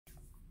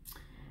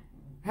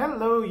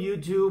Hello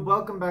YouTube,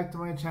 welcome back to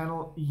my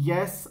channel.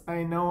 Yes,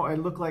 I know I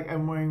look like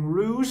I'm wearing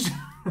rouge.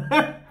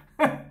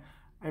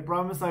 I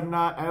promise I'm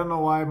not. I don't know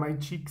why my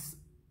cheeks,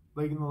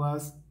 like in the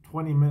last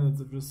 20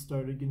 minutes, have just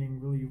started getting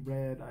really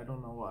red. I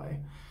don't know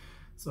why.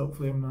 So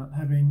hopefully I'm not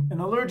having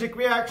an allergic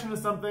reaction to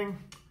something.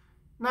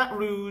 Not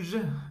rouge.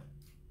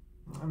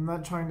 I'm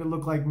not trying to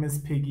look like Miss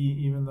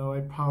Piggy, even though I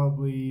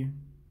probably,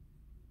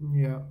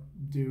 yeah,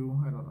 do.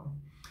 I don't know.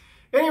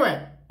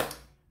 Anyway.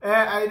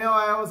 I know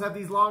I always have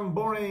these long,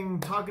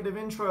 boring, talkative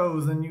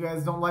intros and you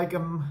guys don't like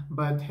them,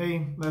 but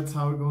hey, that's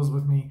how it goes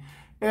with me.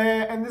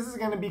 And this is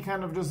going to be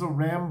kind of just a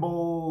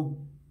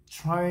ramble,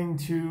 trying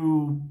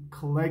to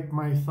collect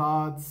my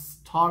thoughts,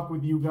 talk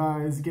with you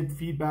guys, get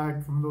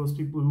feedback from those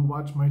people who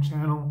watch my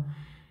channel,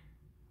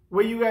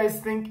 what you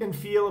guys think and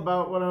feel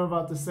about what I'm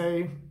about to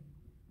say.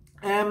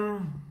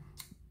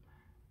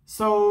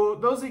 So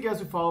those of you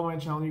guys who follow my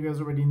channel, you guys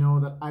already know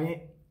that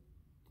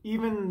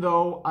even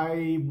though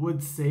I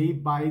would say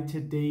by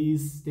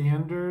today's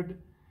standard,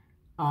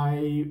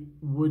 I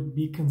would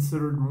be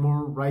considered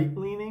more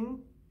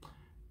right-leaning,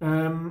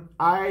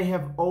 I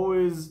have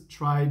always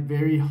tried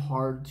very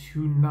hard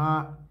to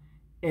not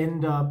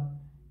end up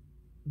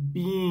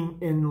being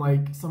in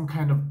like some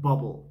kind of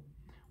bubble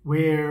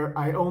where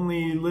I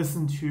only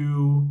listen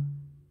to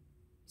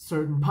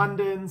certain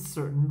pundits,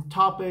 certain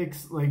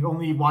topics, like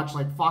only watch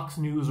like Fox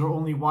News or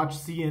only watch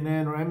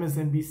CNN or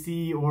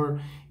MSNBC,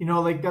 or, you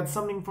know, like that's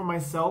something for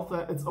myself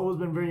that it's always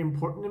been very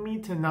important to me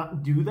to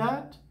not do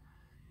that.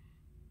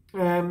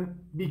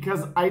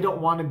 Because I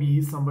don't want to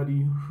be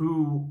somebody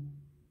who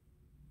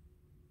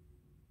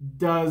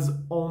does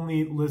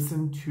only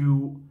listen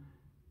to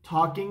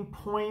talking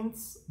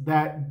points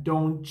that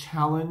don't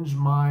challenge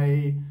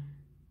my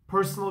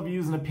personal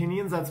views and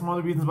opinions. That's one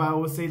of the reasons why I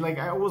always say, like,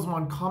 I always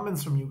want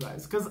comments from you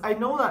guys, because I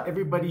know that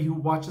everybody who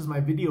watches my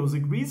videos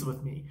agrees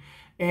with me,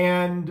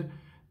 and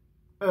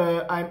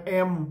I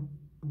am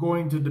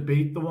going to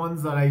debate the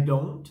ones that I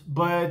don't,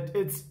 but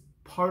it's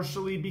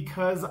partially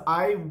because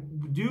I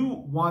do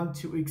want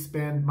to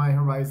expand my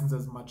horizons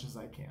as much as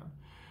I can.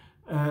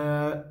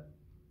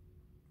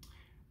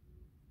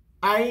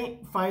 I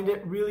find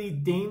it really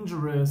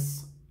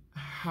dangerous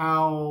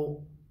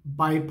how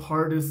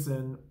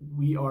bipartisan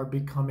we are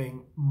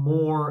becoming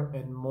more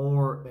and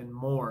more and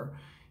more.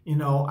 You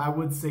know, I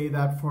would say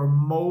that for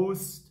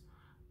most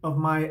of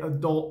my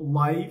adult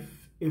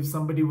life, if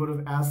somebody would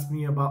have asked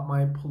me about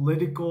my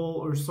political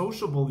or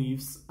social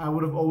beliefs, I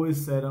would have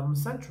always said I'm a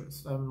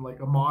centrist. I'm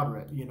like a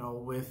moderate, you know,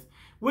 with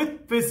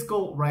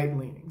fiscal right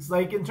leanings.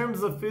 Like in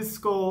terms of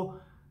fiscal,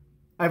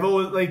 I've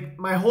always, like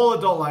my whole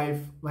adult life,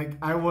 like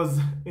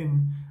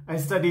I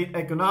studied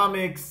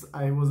economics,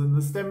 I was in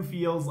the STEM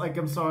fields. Like,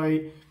 I'm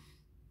sorry,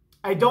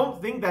 I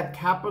don't think that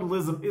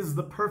capitalism is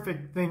the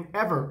perfect thing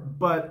ever,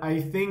 but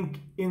I think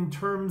in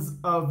terms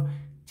of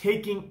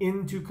taking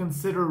into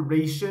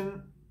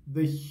consideration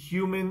the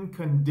human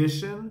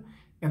condition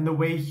and the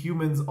way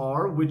humans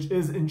are, which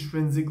is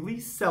intrinsically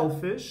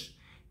selfish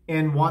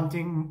and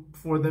wanting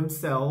for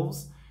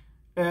themselves,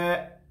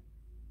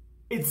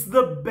 it's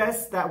the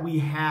best that we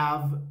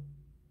have.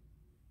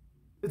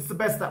 It's the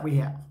best that we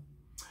have.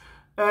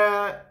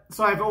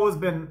 So I've always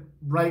been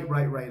right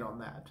on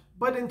that.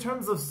 But in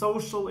terms of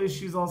social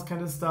issues, all this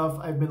kind of stuff,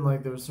 I've been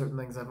like, there's certain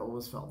things I've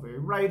always felt very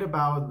right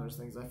about, and there's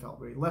things I felt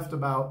very left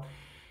about.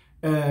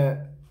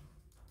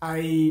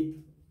 I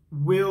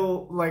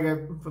will, like,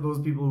 for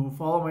those people who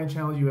follow my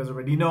channel, you guys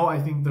already know,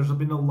 I think there's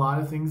been a lot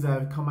of things that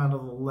have come out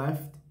of the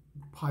left,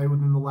 probably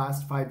within the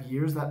last 5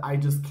 years, that I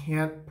just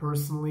can't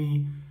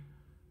personally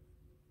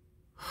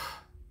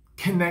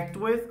connect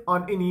with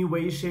on any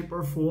way, shape,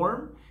 or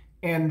form.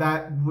 And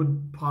that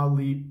would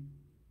probably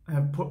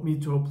have put me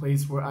to a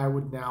place where I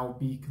would now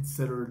be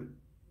considered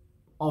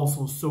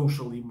also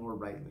socially more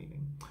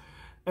right-leaning.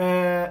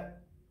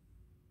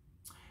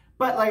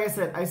 But like I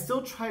said, I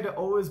still try to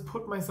always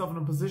put myself in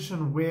a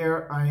position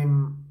where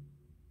I'm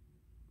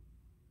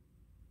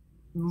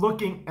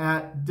looking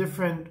at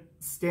different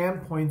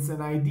standpoints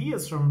and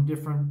ideas from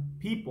different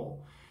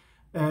people.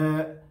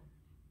 That's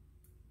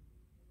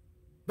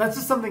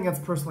just something that's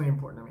personally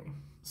important to me.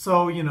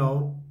 So, you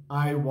know,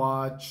 I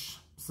watch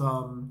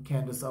some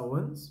Candace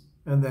Owens,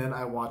 and then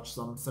I watch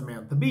some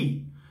Samantha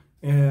Bee,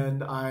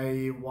 and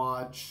I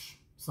watch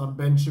some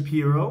Ben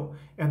Shapiro,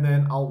 and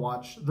then I'll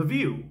watch The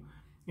View,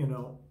 you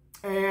know.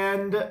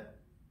 And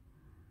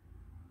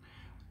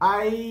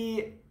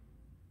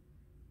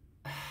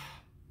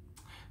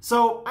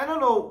so I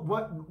don't know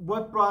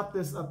what brought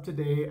this up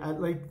today.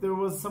 Like, there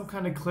was some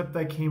kind of clip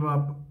that came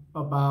up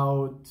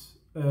about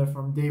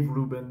from Dave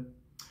Rubin.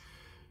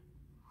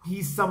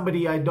 He's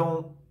somebody I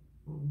don't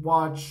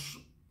watch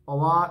a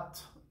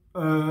lot,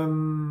 but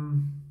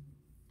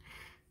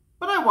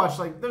I watch,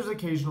 like, there's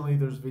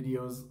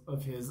videos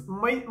of his,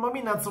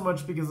 maybe not so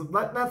much, because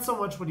not so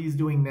much what he's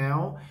doing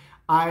now.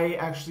 I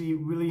actually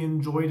really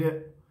enjoyed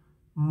it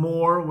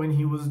more when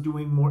he was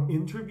doing more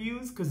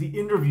interviews, because he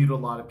interviewed a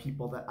lot of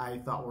people that I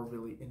thought were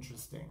really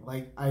interesting.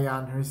 Like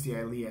Ayaan Hirsi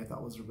Ali, I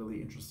thought was a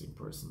really interesting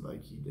person.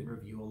 Like, he'd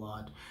interview a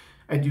lot.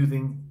 I do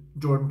think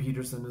Jordan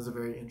Peterson is a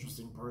very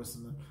interesting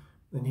person,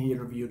 and he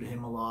interviewed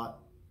him a lot.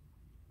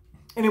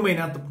 Anyway,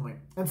 not the point.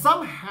 And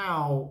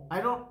somehow,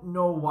 I don't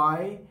know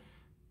why,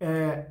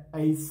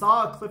 I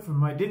saw a clip from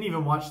him. I didn't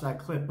even watch that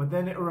clip, but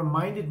then it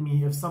reminded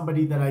me of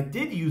somebody that I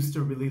did used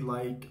to really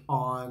like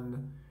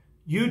on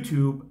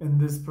YouTube, and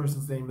this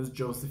person's name is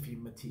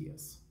Josephine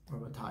Matthias, or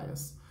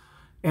Matthias,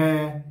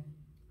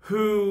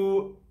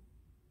 who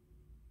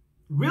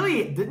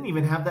really didn't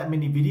even have that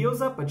many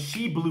videos up, but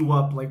she blew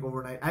up like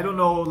overnight. I don't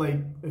know like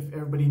if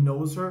everybody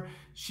knows her.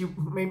 She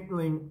maybe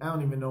like, I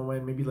don't even know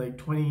when, maybe like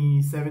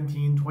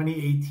 2017,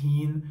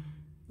 2018.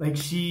 Like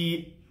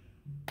she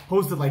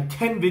posted like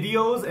 10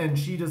 videos and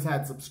she just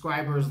had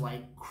subscribers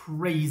like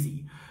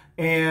crazy.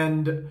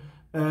 And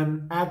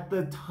at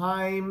the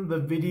time,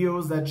 the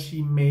videos that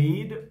she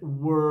made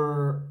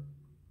were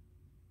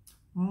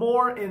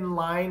more in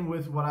line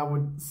with what I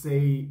would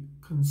say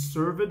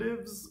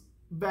conservatives'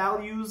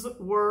 values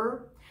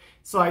were.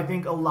 So I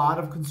think a lot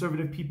of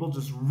conservative people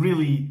just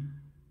really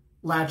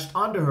latched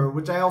onto her,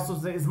 which I also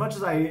say, as much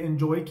as I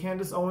enjoy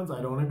Candace Owens,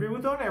 I don't agree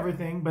with her on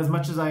everything, but as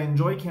much as I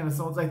enjoy Candace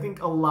Owens, I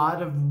think a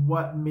lot of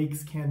what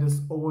makes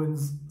Candace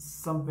Owens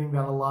something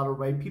that a lot of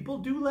right people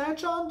do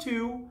latch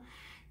onto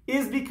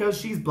is because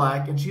she's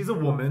black and she's a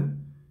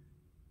woman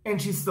and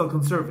she's still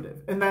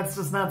conservative. And that's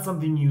just not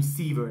something you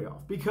see very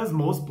often, because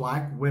most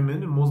black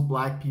women and most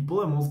black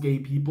people and most gay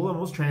people and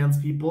most trans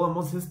people and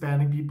most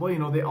Hispanic people, you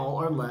know, they all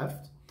are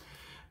left.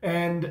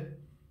 And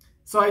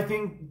so I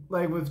think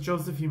like with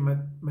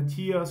Josephine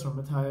Matthias,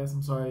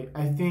 I'm sorry,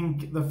 I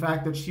think the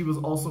fact that she was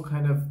also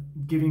kind of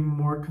giving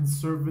more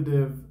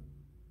conservative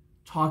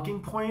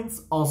talking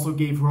points also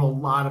gave her a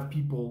lot of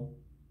people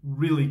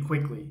really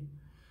quickly.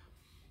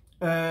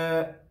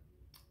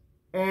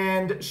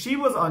 And she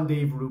was on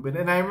Dave Rubin,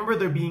 and I remember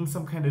there being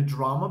some kind of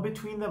drama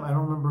between them. I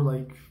don't remember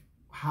like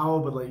how,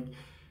 but like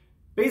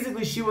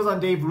basically she was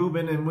on Dave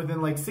Rubin, and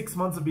within like 6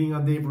 months of being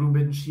on Dave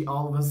Rubin, she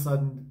all of a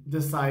sudden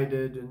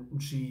decided,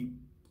 and she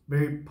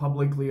very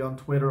publicly on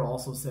Twitter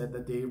also said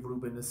that Dave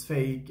Rubin is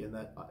fake, and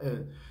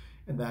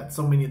that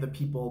so many of the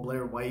people,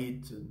 Blair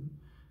White, and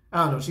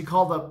I don't know, she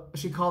called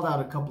out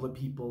a couple of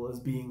people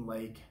as being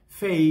like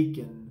fake,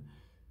 and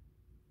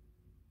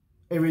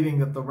everything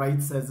that the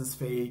right says is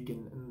fake,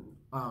 and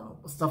I don't know,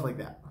 stuff like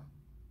that.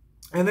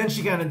 And then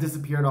she kind of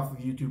disappeared off of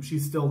YouTube.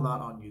 She's still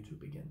not on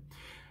YouTube again.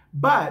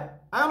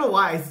 But I don't know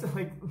why. It's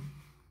like,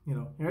 you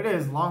know, here it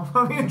is,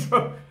 long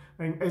intro.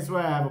 I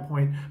swear I have a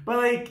point. But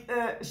like,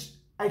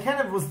 I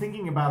kind of was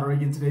thinking about her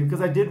again today because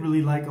I did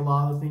really like a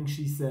lot of the things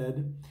she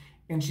said.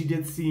 And she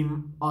did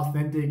seem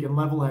authentic and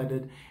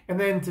level-headed. And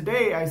then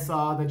today I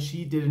saw that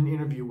she did an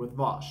interview with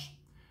Vosh.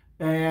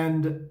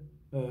 And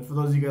for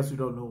those of you guys who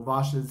don't know,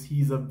 Vosh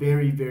he's a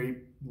very, very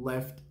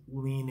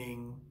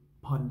left-leaning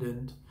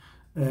pundit.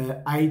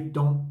 I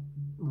don't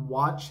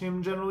watch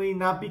him generally,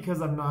 not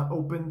because I'm not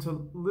open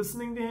to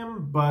listening to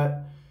him,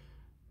 but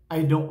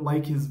I don't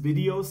like his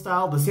video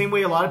style. The same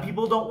way a lot of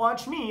people don't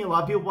watch me. A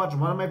lot of people watch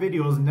one of my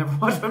videos and never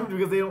watch them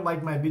because they don't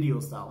like my video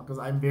style. Because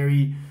I'm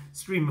very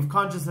stream of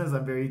consciousness.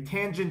 I'm very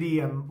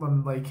tangenty.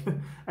 I'm like,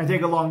 I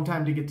take a long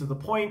time to get to the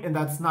point, and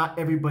that's not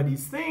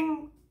everybody's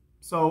thing.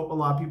 So a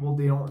lot of people,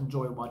 they don't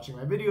enjoy watching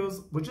my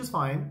videos, which is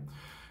fine.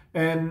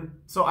 And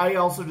so I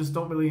also just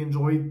don't really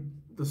enjoy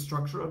the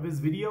structure of his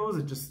videos.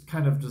 It just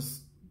kind of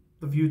just,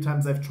 the few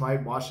times I've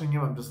tried watching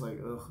him, I'm just like,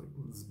 ugh,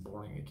 this is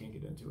boring. I can't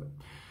get into it.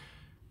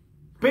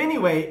 But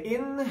anyway,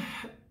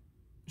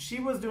 she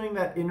was doing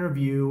that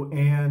interview,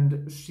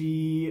 and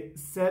she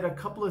said a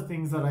couple of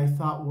things that I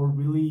thought were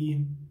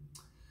really,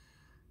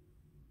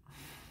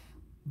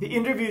 the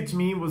interview to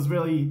me was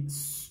really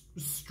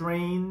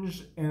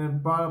strange, and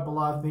it brought up a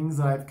lot of things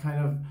that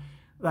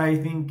that I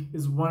think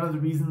is one of the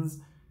reasons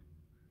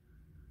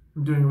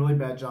I'm doing a really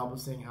bad job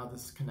of saying how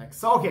this connects.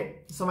 So, okay,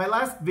 so my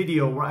last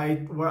video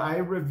where I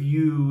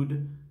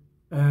reviewed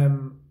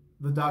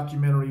the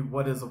documentary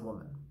What is a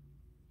Woman?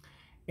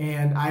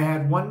 And I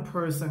had one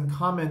person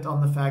comment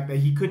on the fact that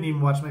he couldn't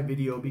even watch my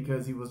video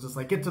because he was just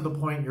like, get to the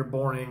point, you're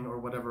boring, or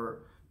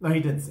whatever. No, he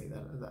didn't say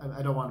that.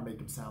 I don't want to make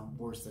him sound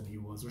worse than he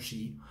was, or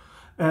she.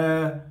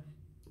 But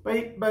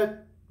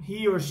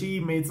he or she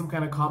made some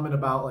kind of comment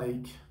about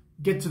like,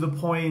 get to the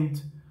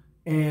point,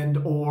 and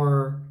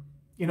or,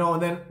 you know,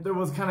 and then there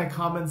was kind of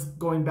comments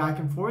going back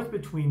and forth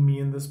between me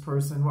and this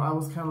person where I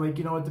was kind of like,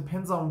 you know, it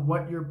depends on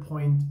what your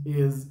point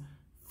is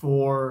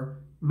for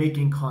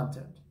making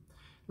content.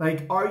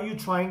 Like, are you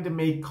trying to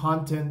make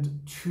content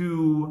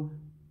to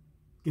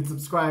get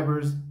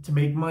subscribers, to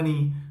make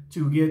money,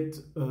 to get,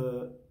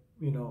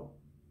 you know,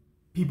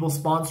 people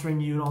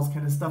sponsoring you and all this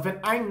kind of stuff? And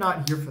I'm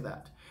not here for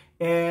that.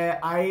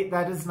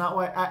 That is not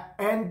why.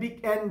 And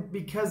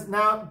because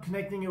now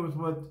connecting it with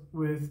what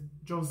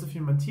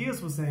Josephine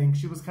Matthias was saying,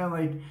 she was kind of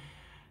like,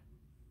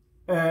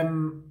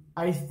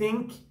 I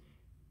think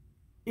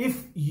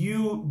if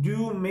you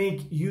do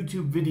make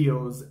YouTube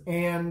videos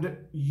and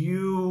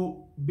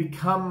you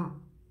become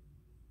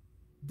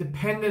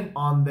dependent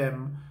on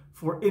them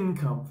for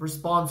income, for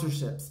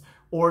sponsorships,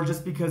 or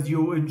just because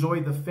you enjoy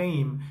the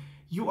fame,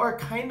 you are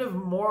kind of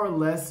more or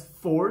less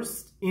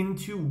forced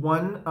into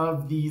one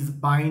of these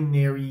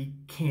binary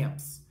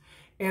camps.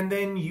 And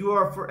then you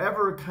are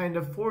forever kind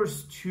of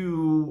forced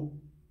to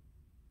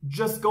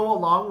just go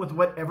along with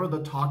whatever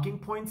the talking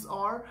points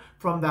are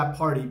from that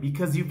party,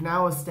 because you've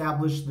now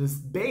established this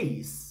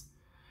base.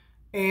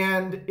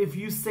 And if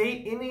you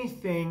say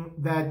anything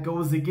that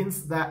goes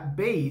against that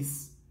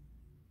base,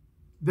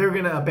 they're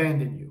going to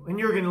abandon you and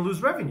you're going to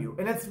lose revenue.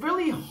 And it's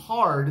really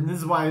hard. And this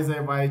is why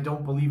I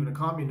don't believe in a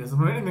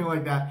communism or anything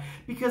like that,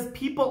 because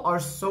people are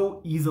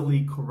so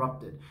easily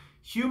corrupted.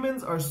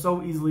 Humans are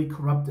so easily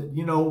corrupted.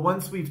 You know,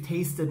 once we've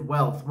tasted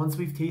wealth, once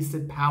we've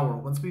tasted power,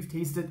 once we've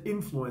tasted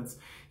influence,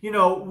 you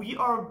know, we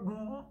are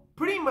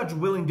pretty much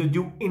willing to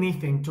do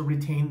anything to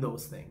retain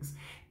those things.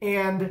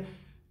 And,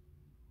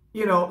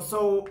 you know,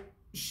 so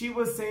she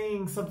was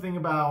saying something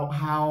about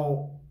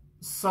how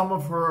some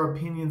of her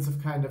opinions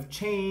have kind of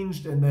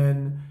changed, and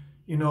then,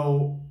 you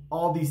know,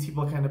 all these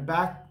people kind of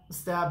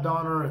backstabbed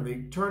on her and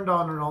they turned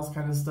on her and all this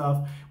kind of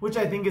stuff, which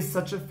I think is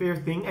such a fair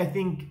thing. I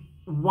think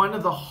one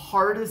of the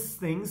hardest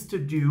things to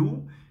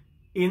do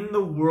in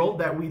the world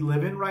that we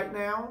live in right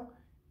now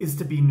is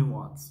to be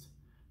nuanced.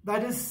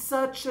 That is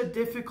such a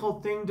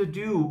difficult thing to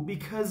do,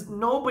 because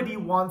nobody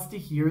wants to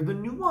hear the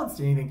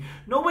nuanced anything.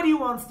 Nobody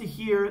wants to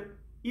hear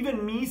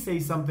even me say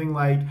something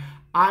like,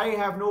 I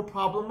have no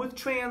problem with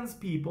trans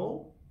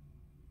people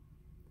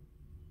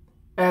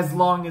as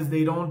long as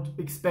they don't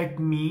expect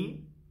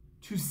me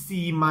to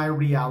see my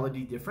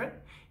reality different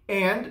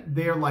and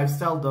their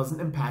lifestyle doesn't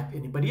impact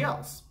anybody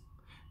else.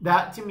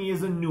 That to me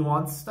is a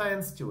nuanced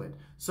stance to it.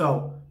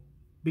 So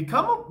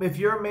if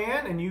you're a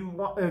man and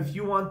if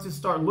you want to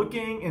start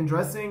looking and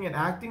dressing and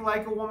acting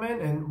like a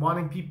woman and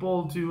wanting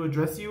people to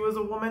address you as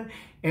a woman,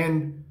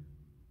 and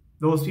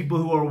those people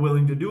who are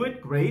willing to do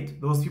it,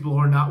 great. Those people who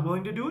are not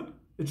willing to do it,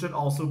 it should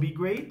also be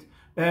great.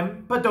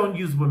 But don't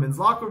use women's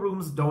locker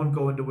rooms, don't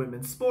go into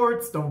women's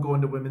sports, don't go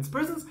into women's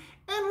prisons,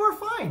 and we're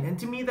fine. And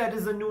to me, that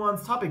is a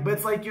nuanced topic. But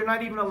it's like you're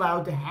not even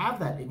allowed to have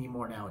that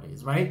anymore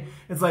nowadays, right?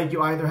 It's like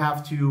you either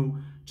have to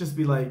just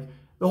be like,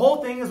 the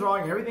whole thing is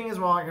wrong, everything is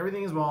wrong,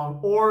 everything is wrong,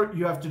 or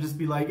you have to just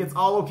be like, it's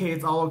all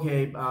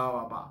okay, blah,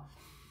 blah, blah.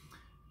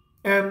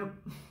 And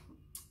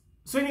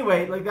so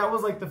anyway, like that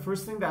was like the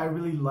first thing that I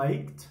really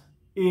liked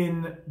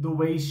in the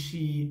way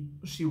she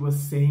was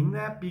saying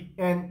that.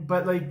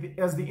 But like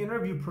as the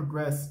interview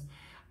progressed,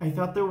 I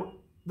thought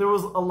there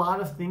was a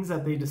lot of things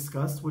that they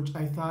discussed which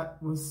I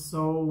thought was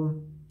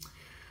so,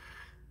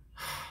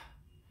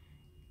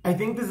 I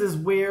think this is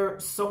where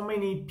so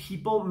many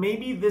people,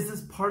 maybe this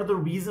is part of the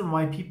reason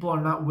why people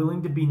are not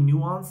willing to be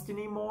nuanced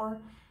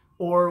anymore,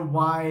 or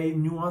why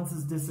nuance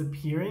is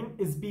disappearing,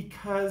 is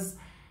because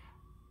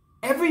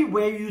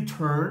everywhere you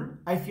turn,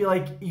 I feel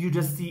like you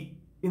just see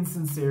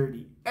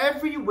insincerity.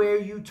 Everywhere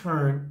you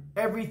turn,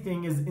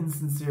 everything is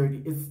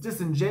insincerity. It's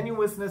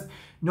disingenuousness.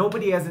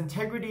 Nobody has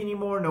integrity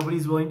anymore.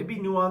 Nobody's willing to be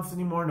nuanced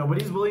anymore.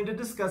 Nobody's willing to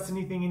discuss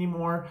anything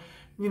anymore.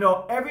 You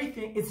know,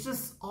 everything, it's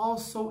just all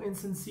so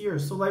insincere.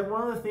 So like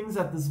one of the things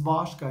that this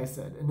Vaush guy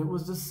said, and it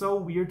was just so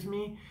weird to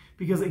me,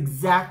 because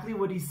exactly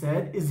what he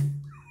said is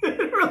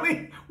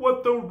literally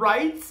what the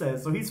right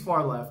says. So he's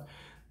far left.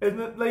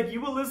 And like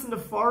you will listen to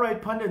far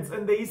right pundits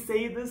and they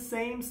say the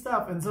same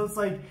stuff. And so it's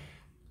like,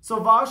 so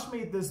Vaush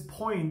made this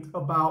point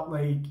about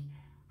like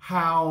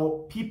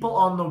how people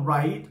on the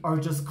right are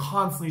just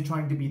constantly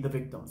trying to be the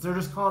victims. They're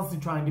just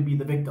constantly trying to be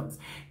the victims,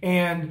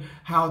 and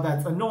how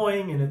that's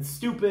annoying and it's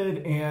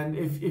stupid. And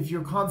if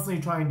you're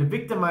constantly trying to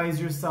victimize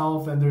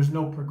yourself and there's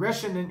no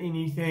progression in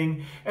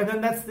anything, and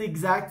then that's the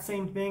exact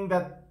same thing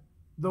that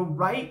the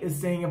right is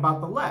saying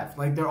about the left.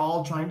 Like they're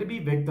all trying to be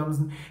victims.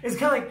 And it's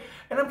kind of like,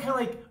 and I'm kind of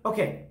like,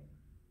 okay,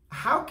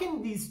 how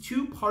can these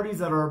two parties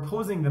that are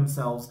opposing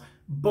themselves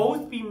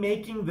both be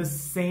making the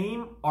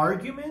same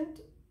argument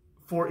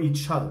for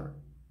each other?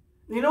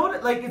 You know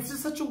what? Like, it's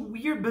just such a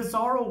weird,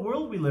 bizarre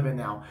world we live in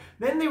now.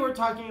 Then they were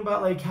talking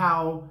about like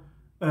how,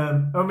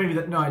 or maybe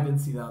that, no, I didn't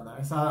see that on that.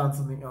 I saw that on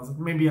something else,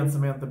 maybe on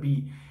Samantha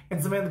Bee.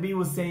 And Samantha Bee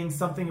was saying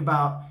something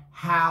about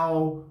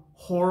how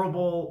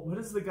horrible, what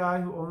is the guy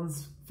who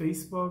owns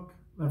Facebook?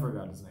 I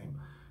forgot his name.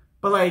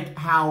 But like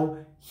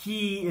how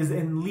he is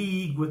in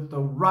league with the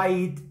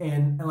right,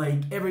 and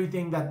like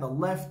everything that the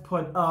left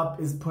put up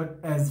is put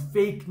as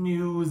fake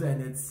news,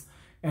 and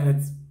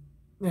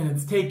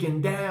it's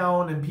taken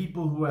down, and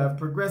people who have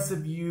progressive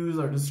views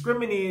are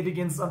discriminated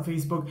against on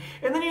Facebook.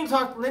 And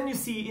then you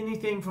see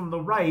anything from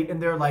the right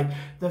and they're like,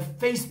 the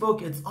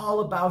Facebook, it's all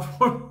about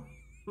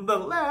the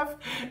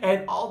left,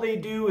 and all they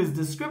do is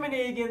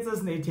discriminate against us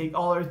and they take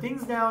all our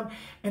things down.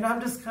 And I'm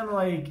just kind of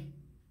like,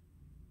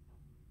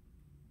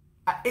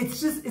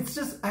 it's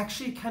just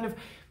actually kind of,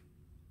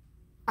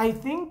 I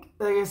think,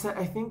 like I said,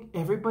 I think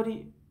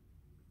everybody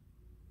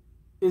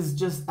is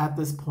just at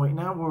this point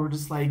now where we're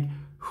just like,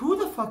 who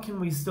the fuck can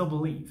we still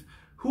believe?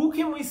 Who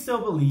can we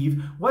still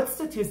believe? What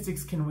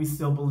statistics can we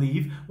still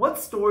believe? What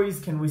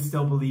stories can we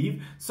still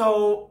believe?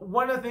 So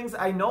one of the things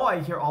I know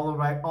I hear all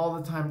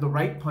the time the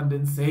right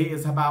pundits say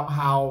is about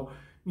how,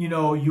 you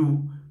know,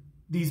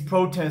 these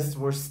protests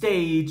were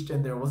staged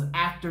and there was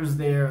actors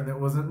there and there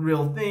wasn't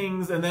real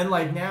things. And then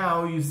like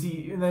now you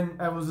see, and then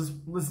I was just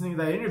listening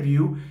to that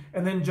interview,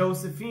 and then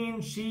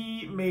Josephine,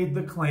 she made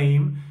the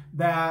claim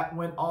that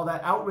when all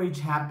that outrage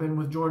happened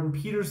with Jordan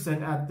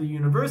Peterson at the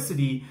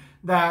university,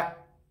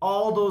 that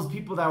all those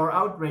people that were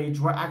outraged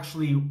were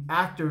actually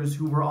actors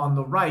who were on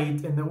the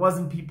right, and there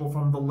wasn't people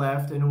from the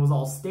left, and it was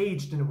all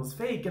staged and it was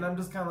fake. And I'm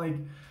just kind of like,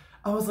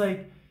 I was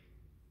like,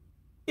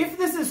 if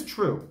this is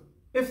true,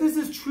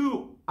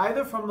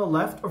 either from the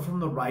left or from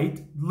the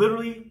right,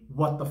 literally,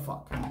 what the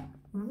fuck?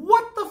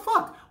 What the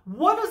fuck?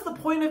 What is the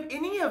point of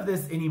any of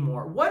this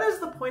anymore? What is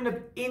the point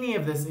of any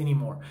of this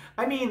anymore?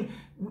 I mean,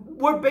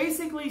 we're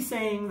basically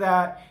saying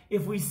that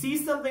if we see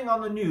something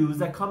on the news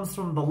that comes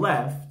from the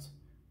left,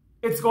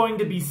 it's going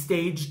to be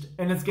staged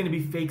and it's going to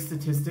be fake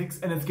statistics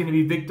and it's going to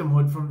be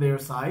victimhood from their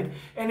side.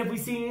 And if we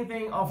see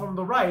anything from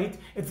the right,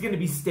 it's going to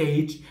be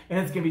staged and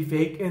it's going to be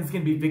fake and it's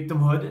going to be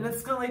victimhood. And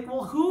it's kind of like,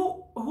 well,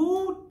 who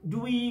do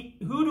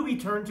we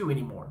turn to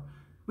anymore?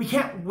 We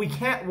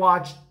can't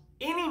watch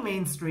any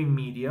mainstream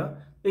media,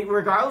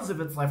 regardless if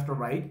it's left or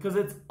right, because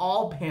it's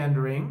all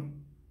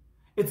pandering.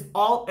 It's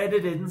all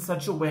edited in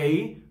such a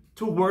way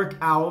to work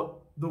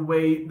out the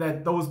way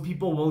that those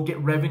people will get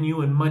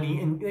revenue and money.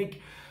 And like,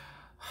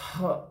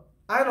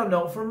 I don't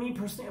know. For me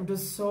personally, I'm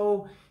just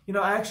so,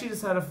 I actually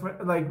just had a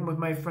friend, like with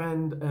my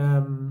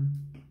friend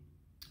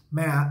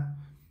Matt,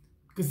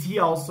 because he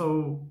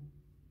also,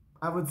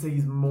 I would say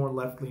he's more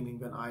left-leaning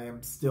than I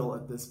am still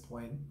at this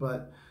point,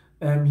 but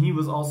he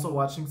was also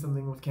watching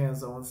something with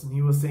Candace Owens, and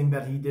he was saying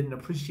that he didn't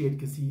appreciate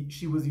because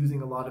she was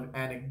using a lot of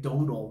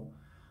anecdotal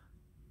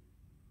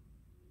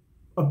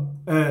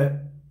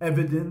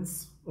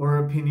evidence or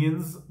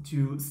opinions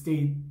to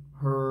state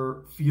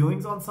her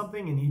feelings on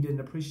something, and he didn't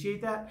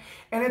appreciate that.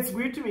 And it's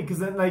weird to me because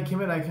then like him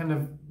and I kind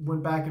of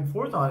went back and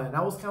forth on it, and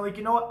I was kind of like,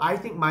 you know what, I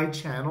think my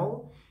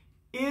channel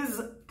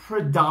is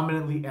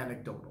predominantly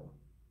anecdotal.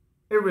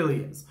 It really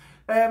is.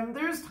 And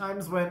there's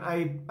times when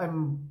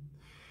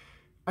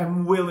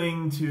I'm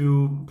willing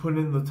to put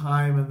in the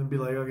time and then be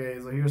like,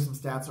 okay, so here's some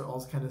stats or all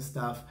this kind of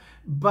stuff.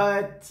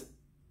 But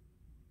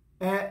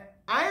I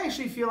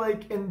actually feel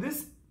like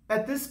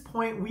at this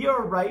point we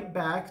are right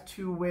back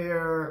to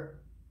where,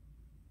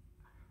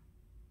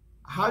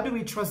 how do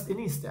we trust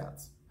any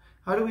stats?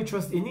 How do we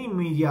trust any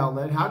media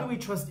outlet? How do we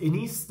trust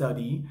any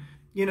study?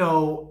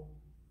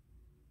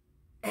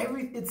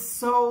 It's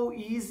so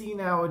easy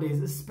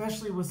nowadays,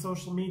 especially with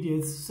social media.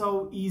 It's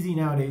so easy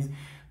nowadays.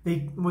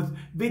 With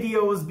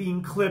videos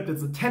being clipped,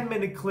 it's a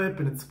 10-minute clip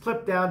and it's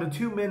clipped down to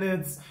 2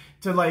 minutes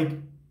to like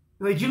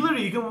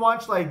you can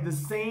watch like the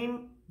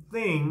same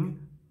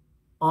thing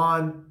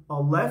on a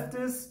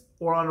leftist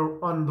or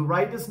on the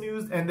rightist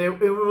news, and it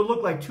would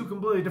look like two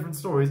completely different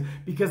stories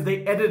because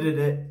they edited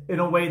it in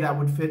a way that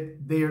would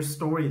fit their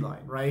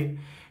storyline, right?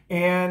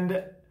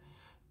 And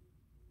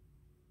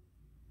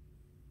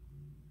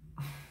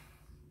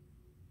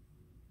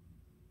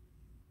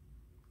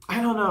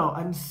I don't know.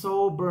 I'm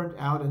so burnt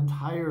out and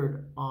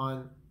tired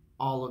on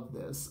all of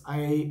this.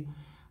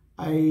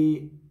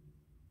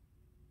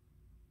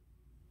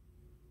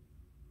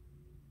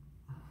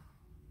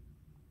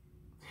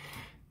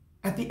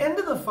 At the end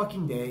of the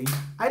fucking day,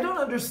 I don't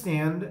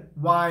understand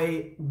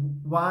why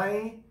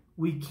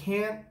we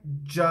can't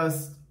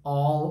just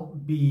all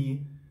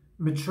be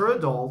mature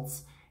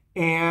adults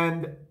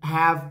and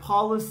have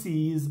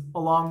policies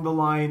along the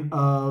line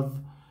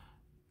of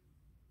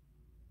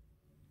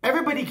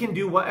everybody can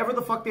do whatever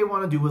the fuck they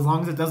want to do as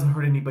long as it doesn't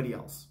hurt anybody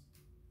else.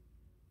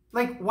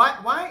 Like,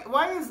 why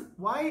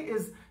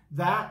is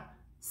that,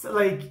 so,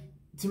 like,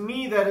 to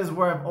me, that is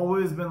where I've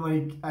always been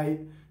like,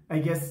 I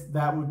guess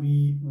that would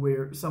be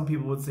where some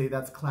people would say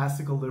that's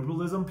classical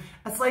liberalism.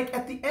 It's like,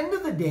 at the end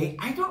of the day,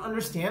 I don't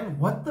understand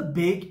what the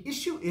big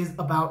issue is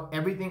about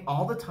everything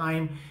all the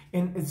time.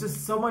 And it's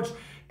just so much,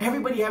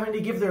 everybody having to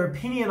give their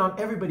opinion on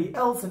everybody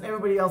else and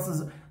everybody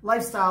else's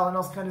lifestyle and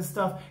all this kind of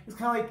stuff. It's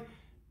kind of like,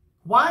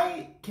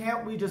 why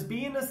can't we just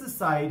be in a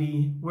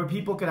society where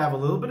people could have a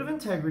little bit of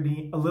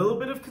integrity, a little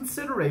bit of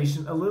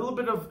consideration, a little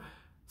bit of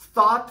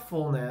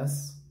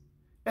thoughtfulness?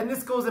 And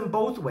this goes in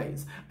both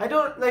ways. I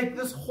don't like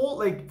this whole,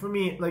 like, for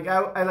me, like,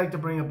 I like to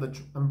bring up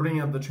I'm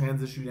bringing up the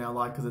trans issue now a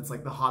lot because it's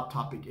like the hot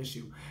topic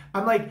issue.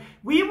 I'm like,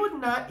 we would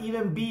not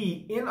even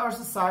be in our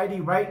society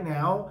right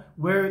now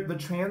where the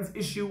trans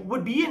issue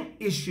would be an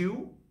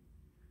issue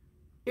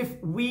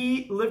if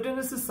we lived in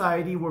a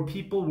society where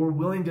people were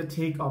willing to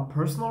take on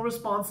personal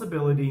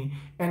responsibility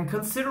and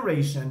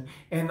consideration,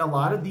 and a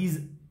lot of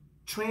these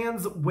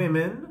trans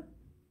women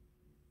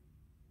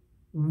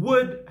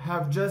would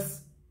have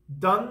just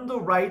done the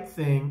right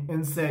thing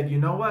and said, you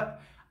know what,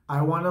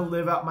 I want to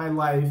live out my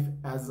life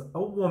as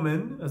a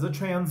woman, as a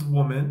trans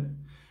woman,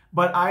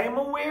 but I am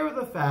aware of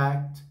the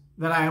fact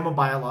that I am a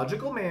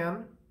biological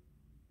man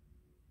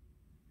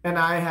and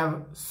I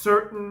have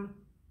certain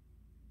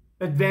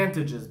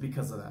advantages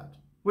because of that.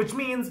 Which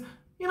means,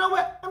 you know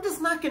what, I'm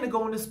just not going to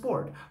go into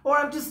sport, or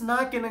I'm just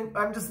not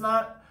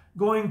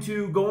going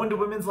to go into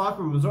women's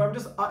locker rooms, or I'm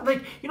just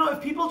like, you know,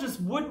 if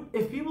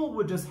people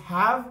would just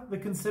have the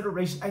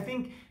consideration, I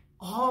think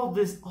all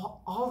this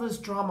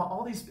drama,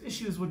 all these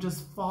issues would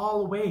just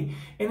fall away.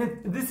 And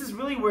this is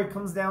really where it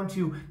comes down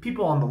to: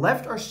 people on the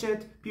left are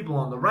shit, people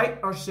on the right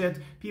are shit,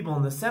 people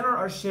in the center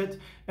are shit.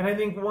 And I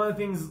think one of the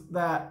things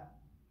that,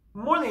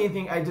 more than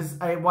anything,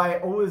 why I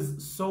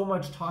always so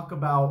much talk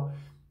about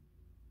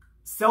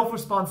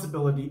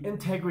self-responsibility,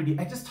 integrity,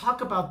 I just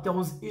talk about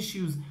those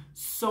issues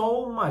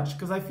so much,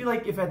 because I feel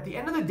like if at the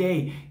end of the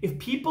day, if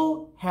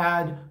people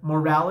had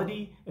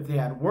morality, if they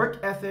had work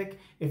ethic,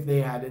 if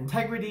they had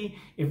integrity,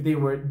 if they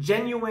were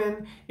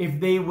genuine,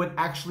 if they would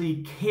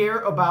actually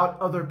care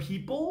about other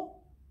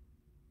people,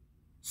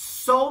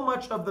 so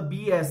much of the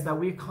BS that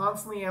we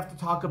constantly have to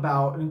talk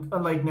about,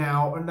 like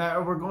now, and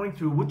that we're going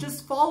through, would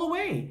just fall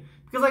away.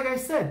 Because like I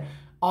said,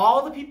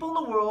 all the people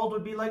in the world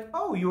would be like,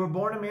 oh, you were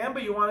born a man,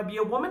 but you want to be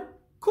a woman?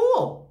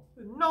 Cool.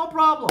 No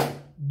problem.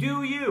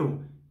 Do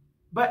you.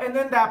 And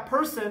then that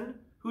person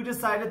who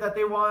decided that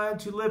they wanted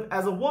to live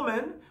as a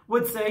woman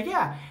would say,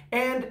 yeah.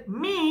 And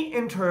me,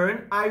 in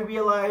turn, I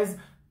realize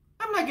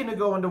I'm not going to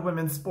go into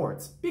women's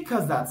sports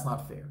because that's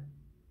not fair.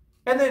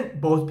 And then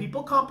both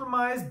people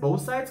compromised,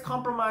 both sides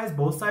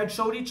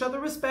showed each other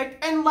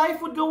respect, and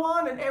life would go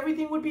on and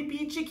everything would be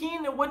peachy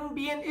keen. It wouldn't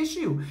be an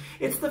issue.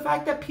 It's the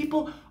fact that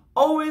people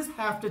always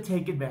have to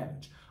take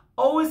advantage.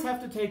 Always have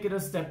to take it a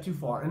step too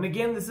far. And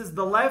again, this is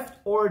the left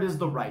or it is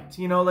the right.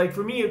 You know, like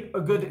for me,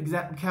 a good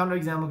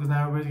counterexample, because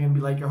now everybody's going to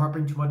be like, you're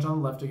harping too much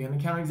on the left again. A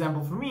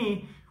counterexample for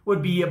me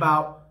would be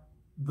about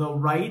the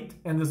right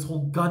and this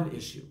whole gun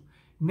issue.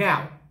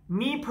 Now,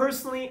 me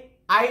personally,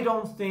 I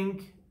don't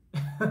think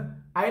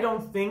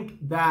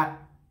that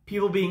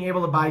people being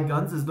able to buy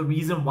guns is the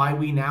reason why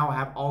we now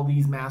have all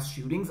these mass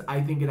shootings.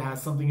 I think it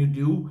has something to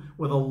do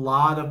with a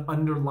lot of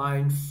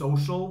underlying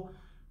social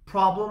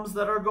problems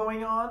that are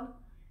going on.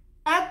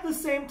 At the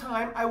same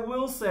time, I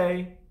will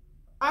say,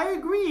 I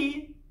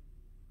agree.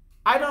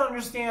 I don't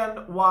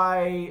understand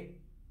why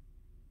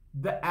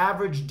the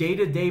average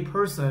day-to-day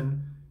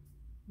person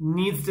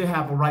needs to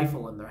have a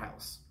rifle in their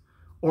house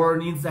or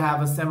needs to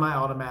have a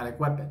semi-automatic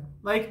weapon.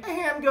 Like a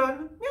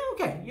handgun, yeah,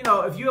 okay. You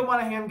know, if you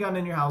want a handgun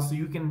in your house so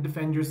you can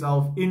defend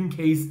yourself in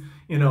case,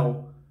 you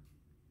know,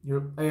 I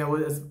don't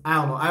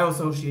know, I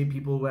associate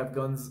people who have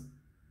guns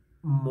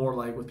more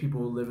like with people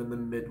who live in the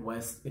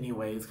Midwest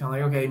anyway. It's kind of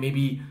like, okay,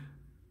 maybe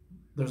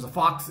there's a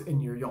fox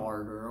in your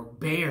yard or a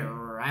bear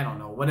or I don't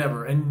know,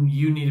 whatever, and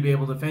you need to be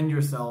able to defend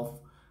yourself.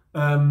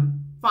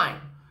 Fine.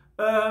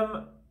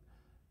 But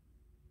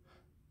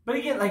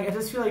again, like I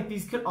just feel like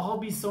these could all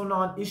be so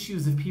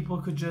non-issues if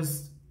people could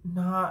just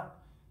not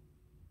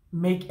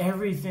make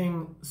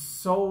everything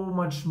so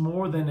much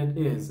more than it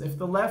is. If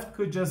the left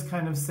could just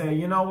kind of say,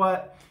 you know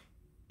what,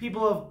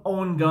 people have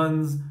owned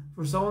guns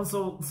for so and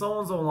so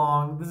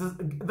long.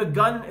 The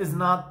gun is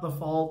not the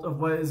fault of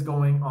what is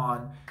going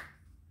on.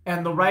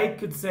 And the right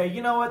could say,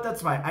 you know what,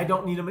 that's right. I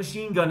don't need a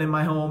machine gun in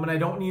my home and I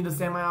don't need a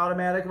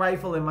semi-automatic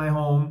rifle in my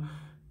home.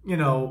 You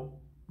know,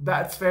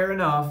 that's fair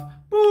enough.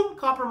 Boom,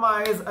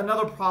 compromise,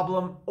 another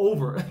problem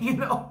over, you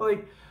know,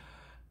 like,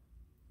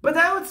 but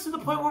now it's to the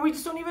point where we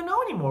just don't even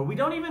know anymore. We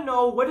don't even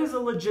know what is a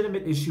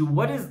legitimate issue.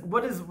 What is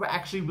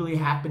actually really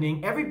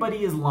happening.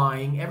 Everybody is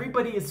lying.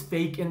 Everybody is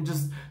fake and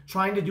just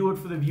trying to do it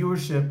for the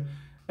viewership.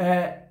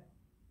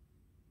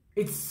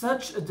 It's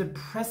such a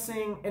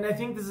depressing, and I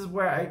think this is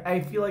where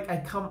I feel like I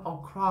come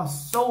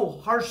across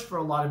so harsh for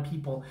a lot of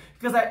people,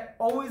 because I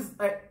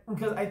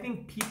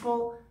think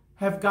people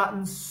have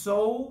gotten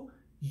so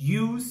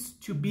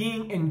used to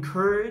being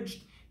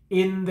encouraged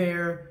in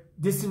their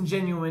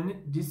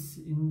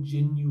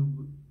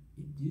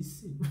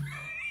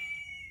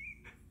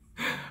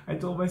I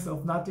told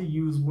myself not to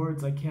use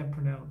words I can't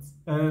pronounce.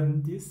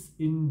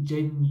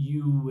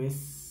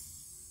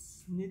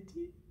 Disingenuousness.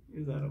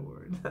 Is that a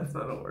word? That's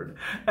not a word.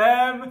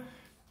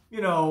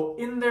 You know,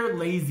 in their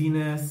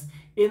laziness,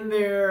 in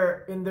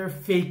their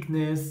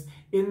fakeness,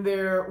 in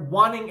their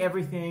wanting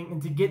everything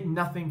and to get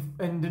nothing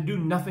and to do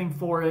nothing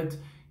for it,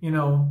 you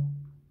know,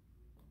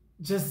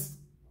 just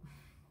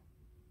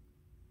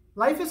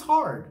life is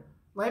hard.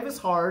 Life is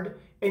hard,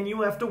 and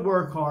you have to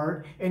work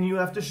hard, and you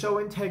have to show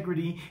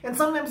integrity, and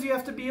sometimes you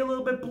have to be a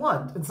little bit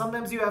blunt, and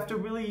sometimes you have to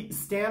really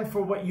stand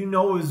for what you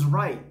know is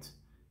right,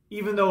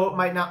 even though it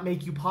might not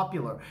make you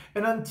popular.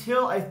 And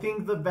until I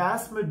think the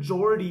vast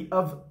majority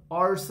of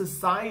our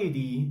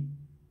society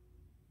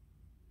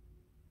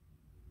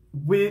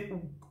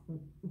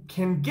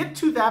can get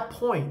to that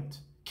point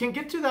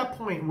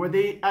where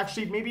they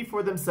actually, maybe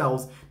for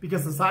themselves,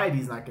 because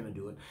society's not going to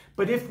do it,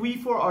 but if we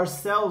for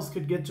ourselves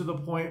could get to the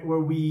point where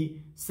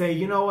we say,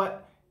 you know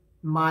what,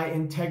 my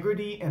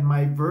integrity and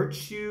my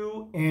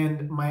virtue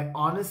and my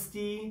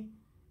honesty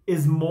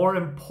is more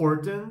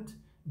important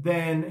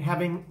than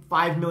having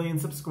 5 million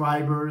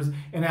subscribers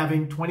and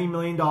having $20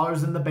 million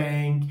in the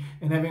bank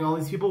and having all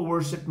these people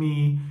worship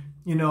me,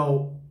 you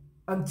know,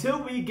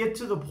 until we get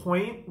to the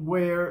point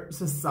where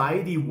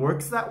society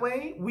works that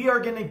way, we are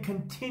going to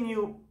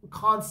continue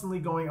constantly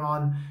going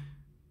on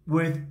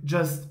with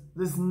just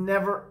this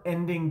never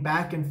ending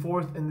back and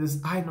forth, and this,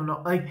 I don't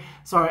know, like,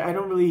 sorry,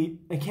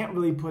 I can't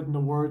really put into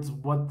words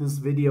what this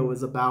video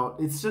is about.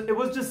 It's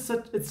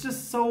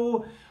just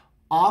so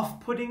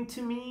off-putting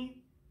to me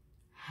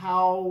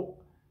how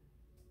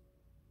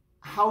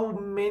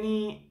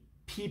many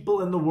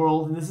people in the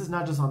world, and this is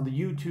not just on the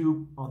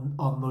YouTube, on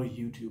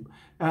YouTube,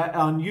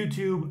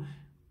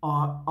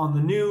 on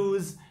the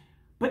news,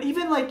 but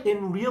even like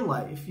in real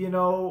life, you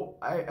know,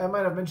 I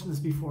might have mentioned this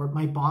before.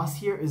 My boss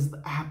here is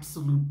the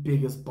absolute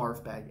biggest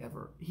barf bag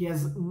ever. He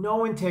has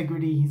no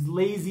integrity. He's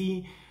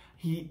lazy.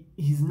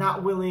 He's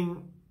not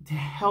willing to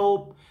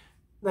help.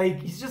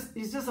 Like he's just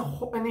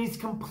and he's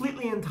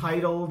completely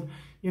entitled,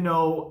 you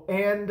know,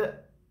 and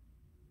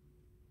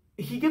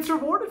he gets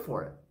rewarded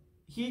for it.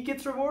 He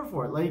gets rewarded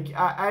for it. Like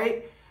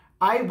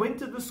I went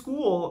to the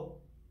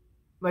school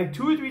like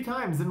 2 or 3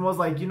 times and was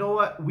like, you know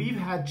what? We've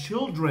had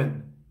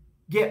children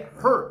get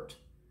hurt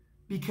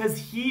because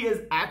he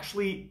is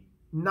actually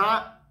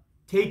not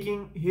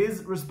taking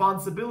his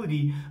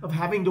responsibility of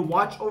having to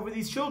watch over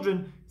these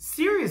children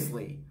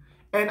seriously.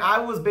 And I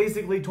was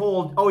basically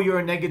told, oh, you're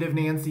a negative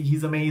Nancy.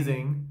 He's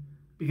amazing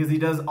because he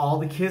does all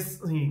the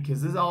he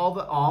kisses all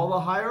the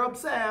higher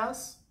ups'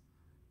 ass.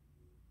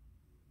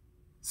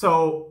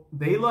 So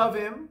they love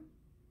him,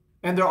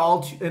 and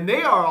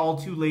they are all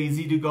too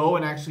lazy to go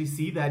and actually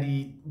see that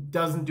he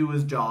doesn't do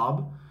his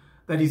job,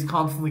 that he's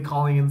constantly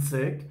calling in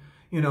sick,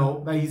 you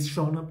know, that he's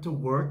shown up to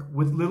work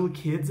with little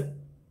kids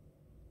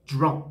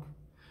drunk.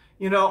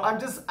 You know,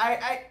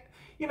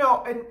 you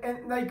know,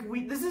 and like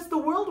this is the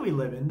world we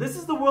live in. This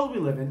is the world we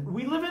live in.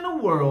 We live in a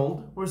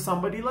world where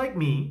somebody like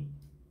me,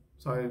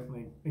 sorry,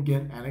 like,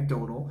 again,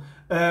 anecdotal,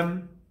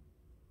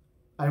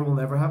 I will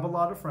never have a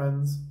lot of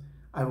friends.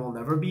 I will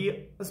never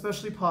be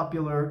especially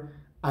popular.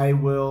 I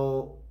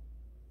will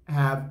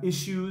have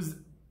issues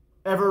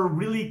ever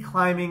really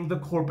climbing the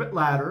corporate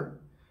ladder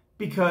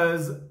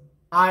because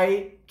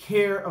I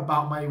care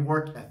about my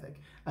work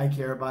ethic. I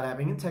care about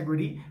having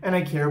integrity, and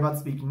I care about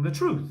speaking the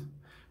truth.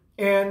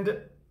 And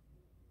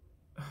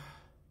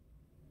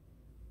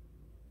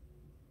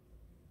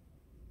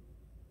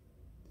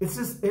it's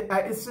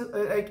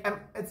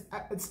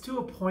to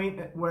a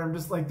point where I'm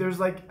just like,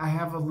 I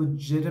have a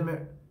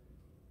legitimate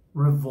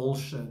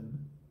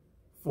revulsion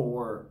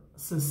for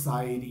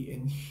society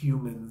and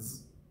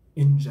humans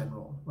in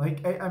general. Like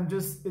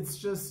it's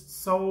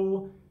just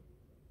so,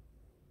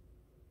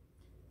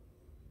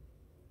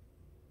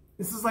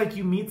 this is like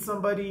you meet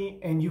somebody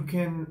and you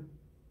can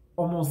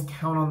almost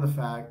count on the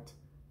fact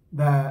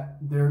that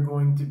they're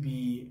going to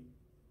be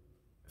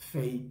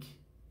fake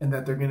and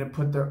that they're going to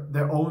put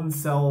their own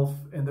self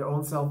and their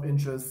own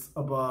self-interests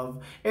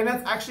above. And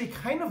that's actually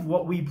kind of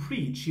what we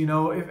preach, you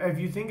know, if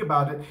you think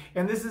about it.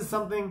 And this is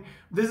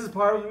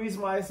part of the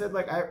reason why I said,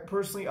 like, I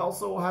personally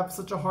also have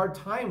such a hard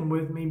time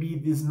with maybe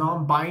this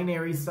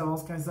non-binary stuff, all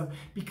this kind of stuff,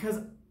 because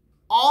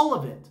all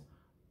of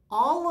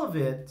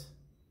it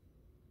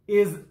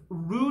is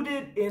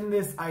rooted in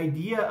this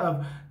idea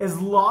of, as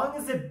long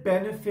as it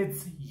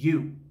benefits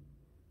you,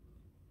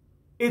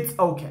 it's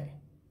okay.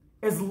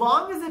 As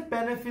long as it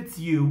benefits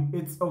you,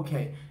 it's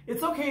okay.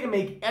 It's okay to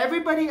make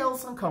everybody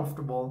else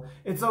uncomfortable.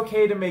 It's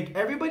okay to make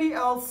everybody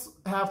else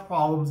have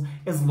problems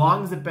as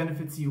long as it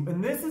benefits you.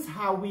 And this is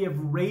how we have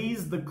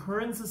raised the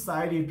current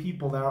society of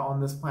people that are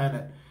on this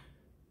planet.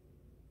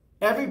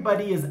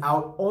 Everybody is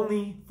out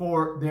only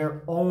for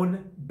their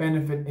own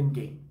benefit and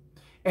gain.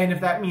 And if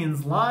that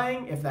means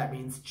lying, if that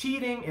means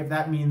cheating, if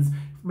that means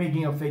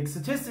making up fake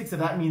statistics, if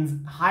that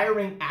means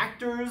hiring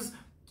actors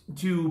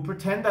to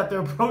pretend that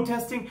they're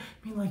protesting,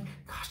 I mean, like,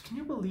 gosh, can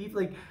you believe,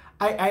 like,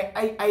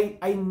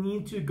 I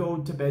need to go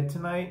to bed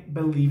tonight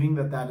believing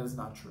that that is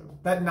not true,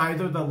 that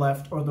neither the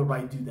left or the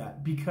right do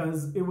that,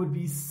 because it would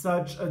be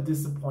such a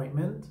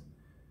disappointment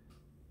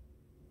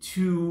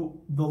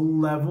to the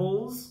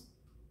levels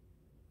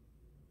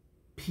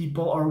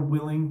people are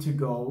willing to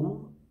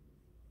go.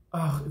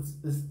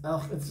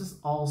 It's just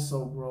all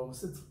so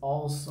gross. It's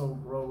all so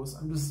gross.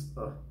 I'm just,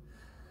 oh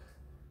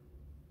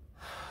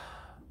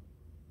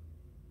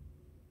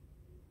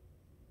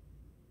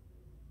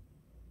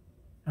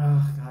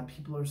God,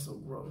 people are so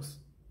gross.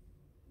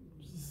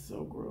 Just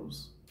so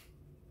gross.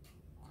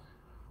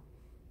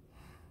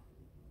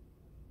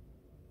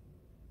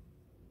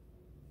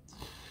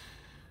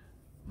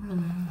 All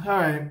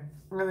right,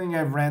 I think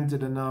I've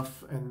ranted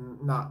enough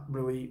and not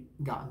really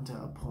gotten to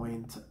a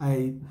point.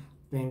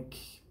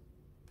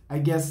 I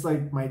guess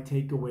like my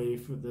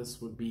takeaway for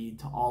this would be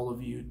to all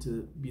of you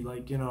to be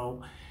like, you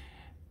know,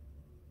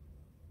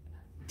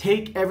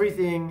 take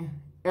everything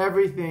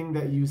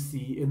that you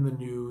see in the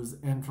news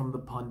and from the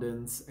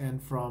pundits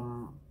and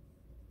from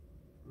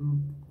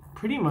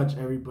pretty much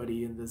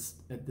everybody in this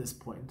at this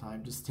point in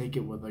time, just take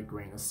it with a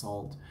grain of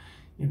salt.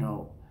 You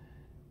know,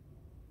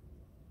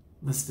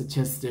 the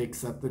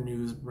statistics that the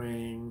news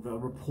bring, the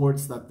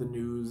reports that the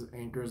news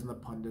anchors and the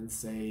pundits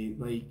say,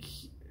 like,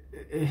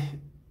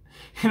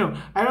 you know,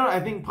 I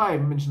think probably I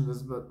mentioned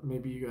this, but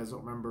maybe you guys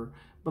don't remember,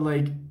 but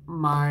like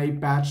my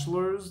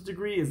bachelor's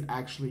degree is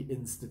actually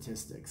in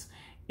statistics.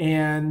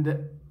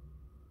 And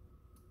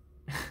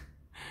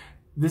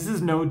this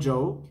is no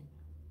joke.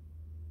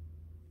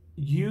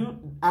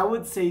 I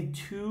would say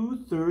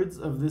 2/3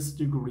 of this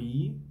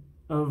degree,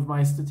 of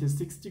my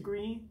statistics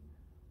degree,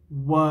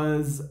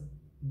 was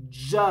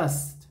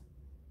just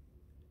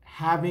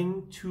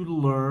having to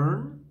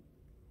learn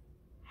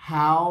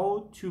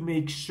how to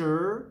make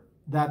sure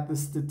that the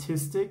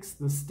statistics,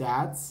 the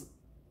stats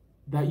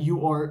that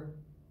you are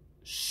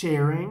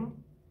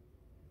sharing,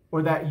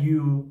 or that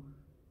you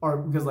are,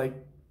 because like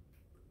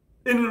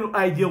in an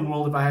ideal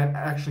world, if I had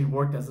actually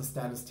worked as a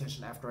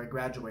statistician after I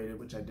graduated,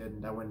 which I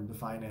didn't, I went into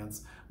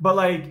finance, but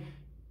like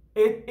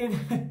it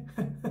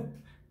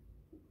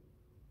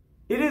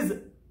it is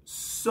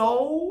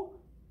so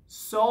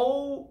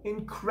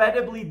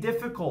incredibly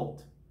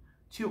difficult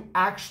to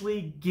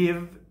actually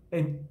give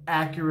an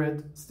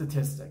accurate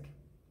statistic.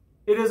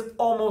 It is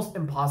almost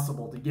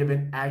impossible to give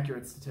an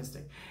accurate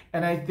statistic.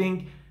 And I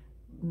think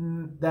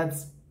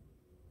that's,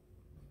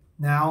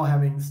 now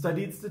having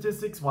studied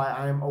statistics, why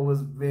I'm always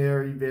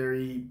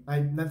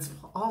that's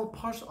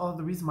partial of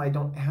the reason why I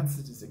don't add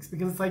statistics.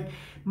 Because it's like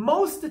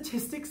most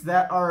statistics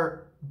that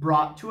are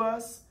brought to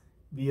us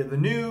via the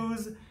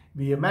news,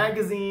 via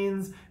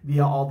magazines,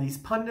 via all these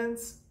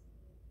pundits,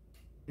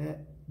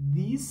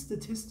 these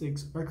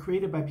statistics are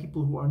created by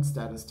people who aren't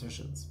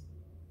statisticians.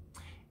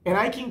 And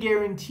I can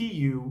guarantee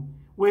you,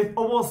 with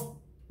almost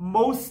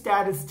most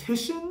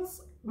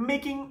statisticians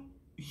making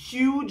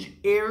huge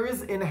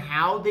errors in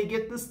how they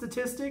get the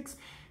statistics,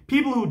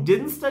 people who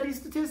didn't study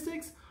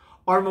statistics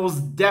are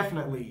most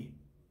definitely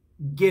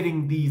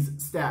getting these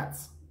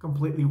stats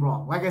completely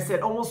wrong. Like I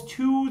said, almost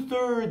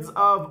 2/3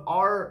 of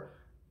our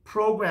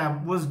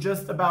program was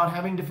just about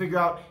having to figure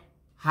out,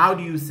 how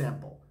do you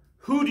sample?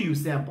 Who do you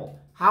sample?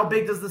 How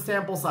big does the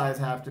sample size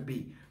have to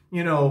be?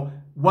 You know,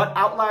 what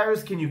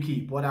outliers can you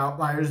keep? What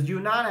outliers do you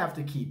not have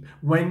to keep?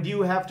 When do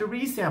you have to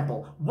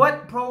resample?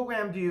 What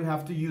program do you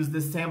have to use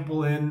this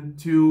sample in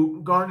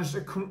to garnish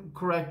a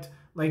correct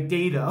like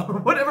data or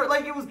whatever?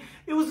 Like it was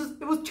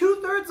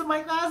 2/3 of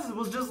my classes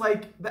was just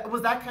like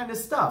that kind of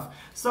stuff.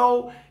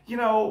 So, you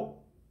know,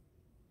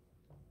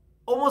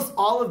 almost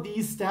all of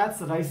these stats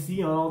that I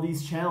see on all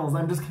these channels,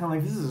 I'm just kind of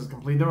like, this is just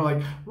complete. They were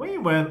like, we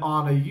went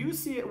on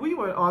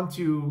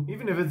to,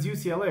 even if it's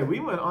UCLA, we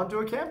went onto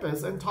a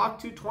campus and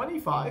talked to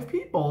 25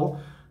 people,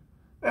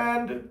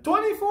 and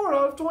 24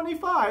 out of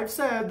 25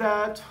 said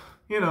that,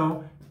 you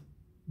know,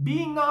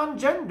 being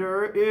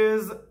non-gender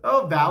is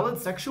a valid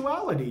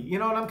sexuality. You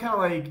know, and I'm kind of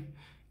like,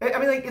 I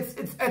mean, like,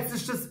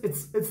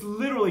 it's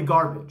literally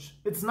garbage.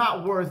 It's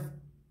not worth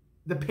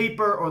the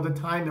paper or the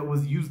time it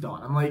was used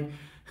on. I'm like,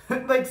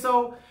 like,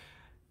 so,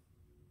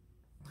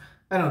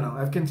 I don't know.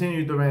 I've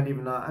continued to rant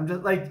even not. I'm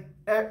just like,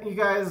 you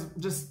guys,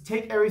 just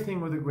take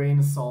everything with a grain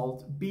of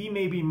salt. Be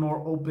maybe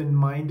more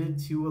open-minded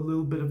to a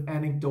little bit of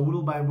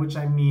anecdotal, by which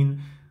I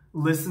mean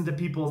listen to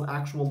people's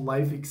actual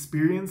life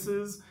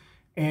experiences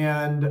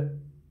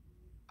and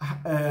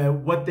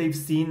what they've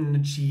seen and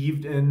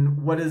achieved,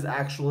 and what is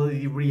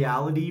actually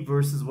reality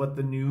versus what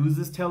the news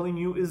is telling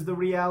you is the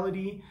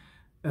reality.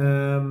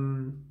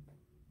 And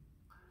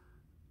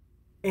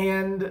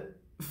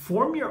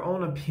form your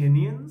own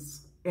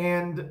opinions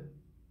and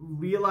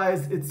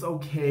realize it's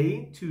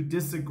okay to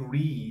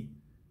disagree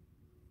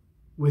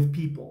with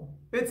people.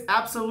 It's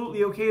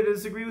absolutely okay to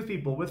disagree with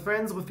people, with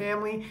friends, with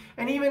family,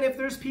 and even if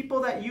there's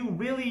people that you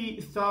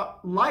really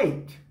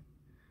like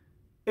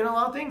in a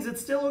lot of things,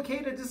 it's still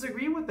okay to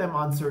disagree with them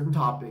on certain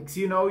topics.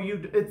 You know,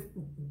 it's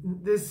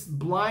this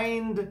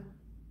blind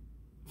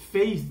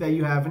faith that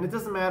you have, and it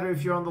doesn't matter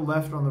if you're on the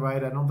left or on the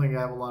right. I don't think I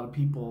have a lot of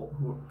people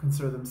who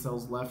consider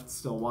themselves left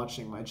still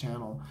watching my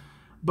channel,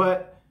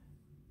 but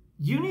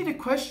you need to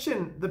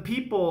question the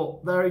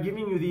people that are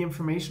giving you the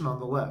information on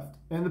the left,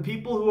 and the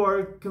people who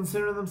are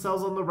considering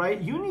themselves on the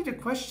right. You need to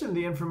question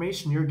the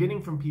information you're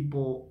getting from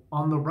people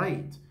on the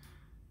right,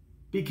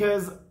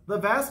 because the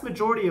vast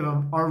majority of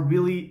them are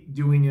really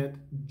doing it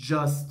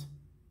just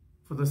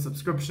for the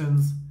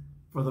subscriptions,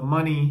 for the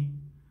money,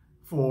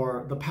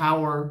 for the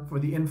power, for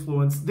the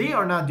influence. They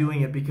are not doing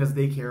it because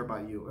they care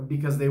about you and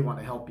because they want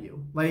to help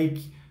you. Like,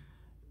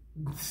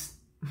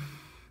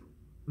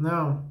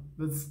 no,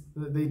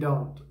 they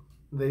don't.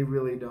 They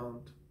really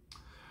don't.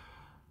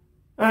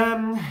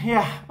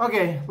 Yeah,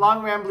 okay,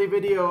 long rambly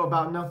video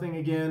about nothing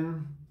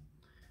again.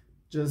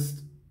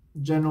 Just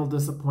general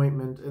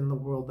disappointment in the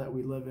world that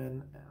we live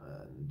in.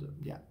 And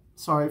yeah,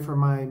 sorry for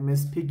my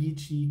Miss Piggy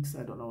cheeks.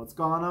 I don't know what's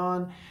gone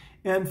on.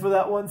 And for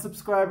that one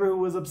subscriber who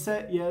was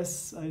upset,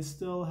 yes, I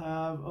still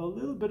have a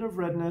little bit of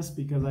redness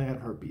because I had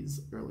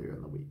herpes earlier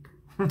in the week.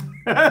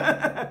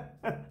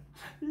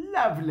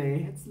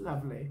 Lovely. It's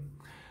lovely.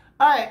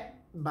 All right.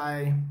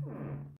 Bye.